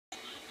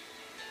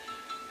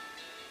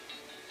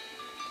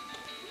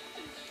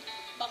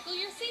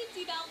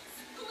seatbelts.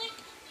 Click,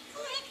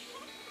 click.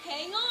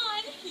 Hang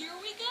on, here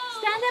we go.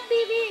 Stand up,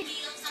 baby.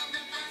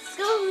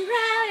 Go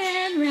round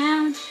and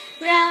round,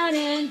 round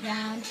and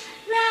round,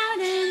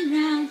 round and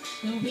round.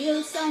 The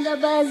wheels on the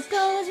bus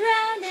goes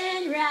round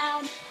and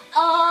round,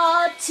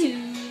 all to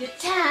the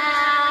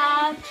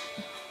town.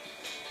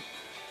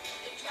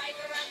 The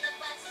driver on the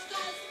bus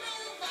goes,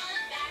 move on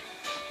back.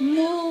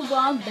 Move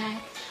on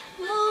back,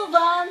 move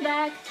on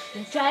back.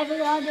 The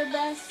driver on the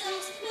bus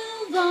says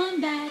move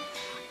on back,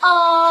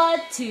 all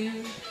to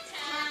Town.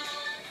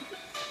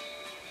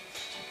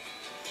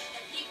 The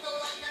people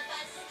on the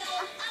bus go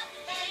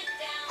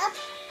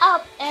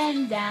up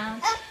and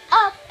down.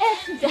 up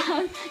and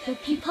down. The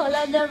people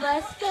on the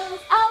bus goes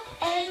up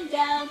and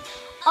down,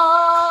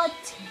 all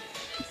to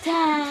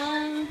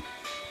town. The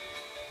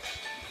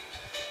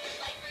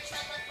wipers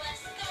on the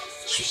bus go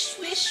Swish,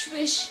 swish,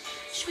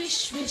 swish, swish,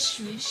 swish,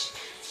 swish,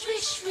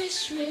 swish, swish,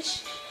 swish,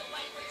 The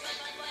wipers on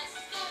the bus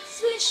go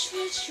swish,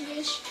 swish,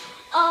 swish,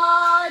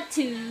 all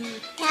to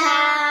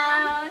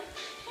town.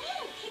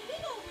 Oh, keep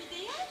it over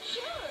there.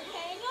 Sure,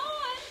 hang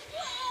on.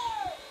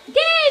 Whoa.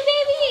 Yay,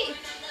 baby! On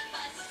the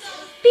bus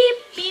goes Beep,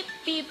 beep,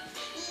 beep,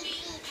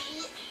 beep,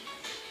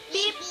 beep.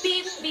 beep,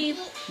 beep, beep.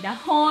 The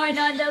horn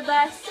on the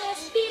bus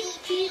says beep,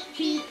 beep,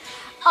 beep,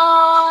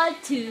 all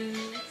to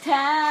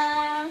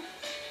town.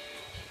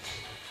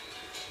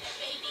 The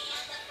baby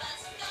on the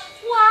bus goes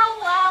Wow,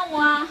 wow,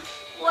 wow,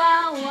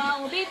 wow, wow,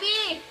 baby.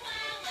 wow,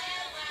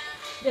 wow,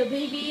 wow. The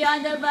baby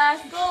on the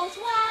bus goes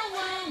wow,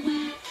 wow,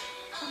 wow.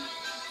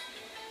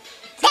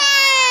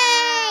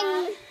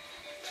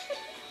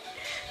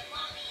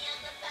 Mommy on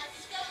the bus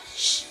goes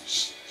Shh,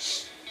 shh,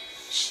 shh,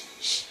 shh,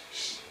 shh,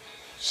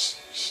 shh,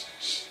 shh,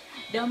 shh.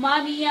 The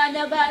mommy on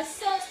the bus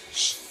says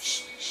shh,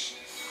 shh, shh,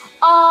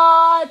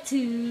 all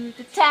to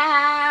the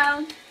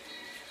town. the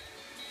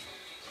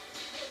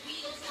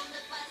wheels on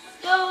the bus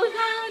Go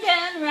round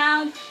and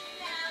round.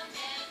 round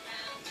and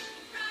round,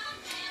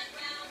 round and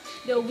round.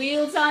 The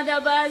wheels on the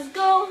bus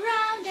go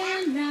round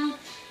and round.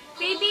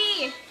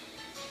 Baby,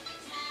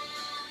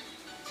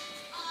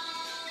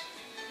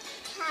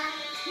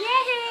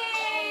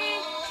 yay!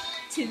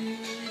 To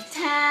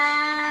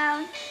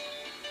town.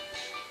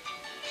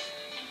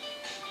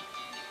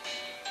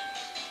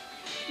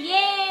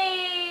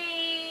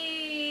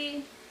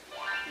 Yay!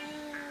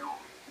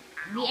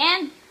 The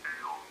end.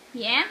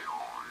 The end.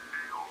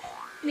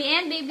 The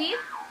end, baby.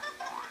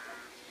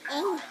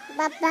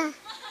 Baba.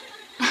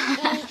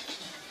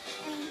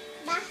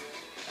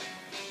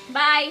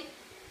 Bye.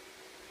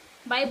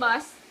 Bye,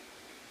 boss.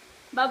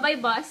 Bye-bye,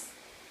 boss.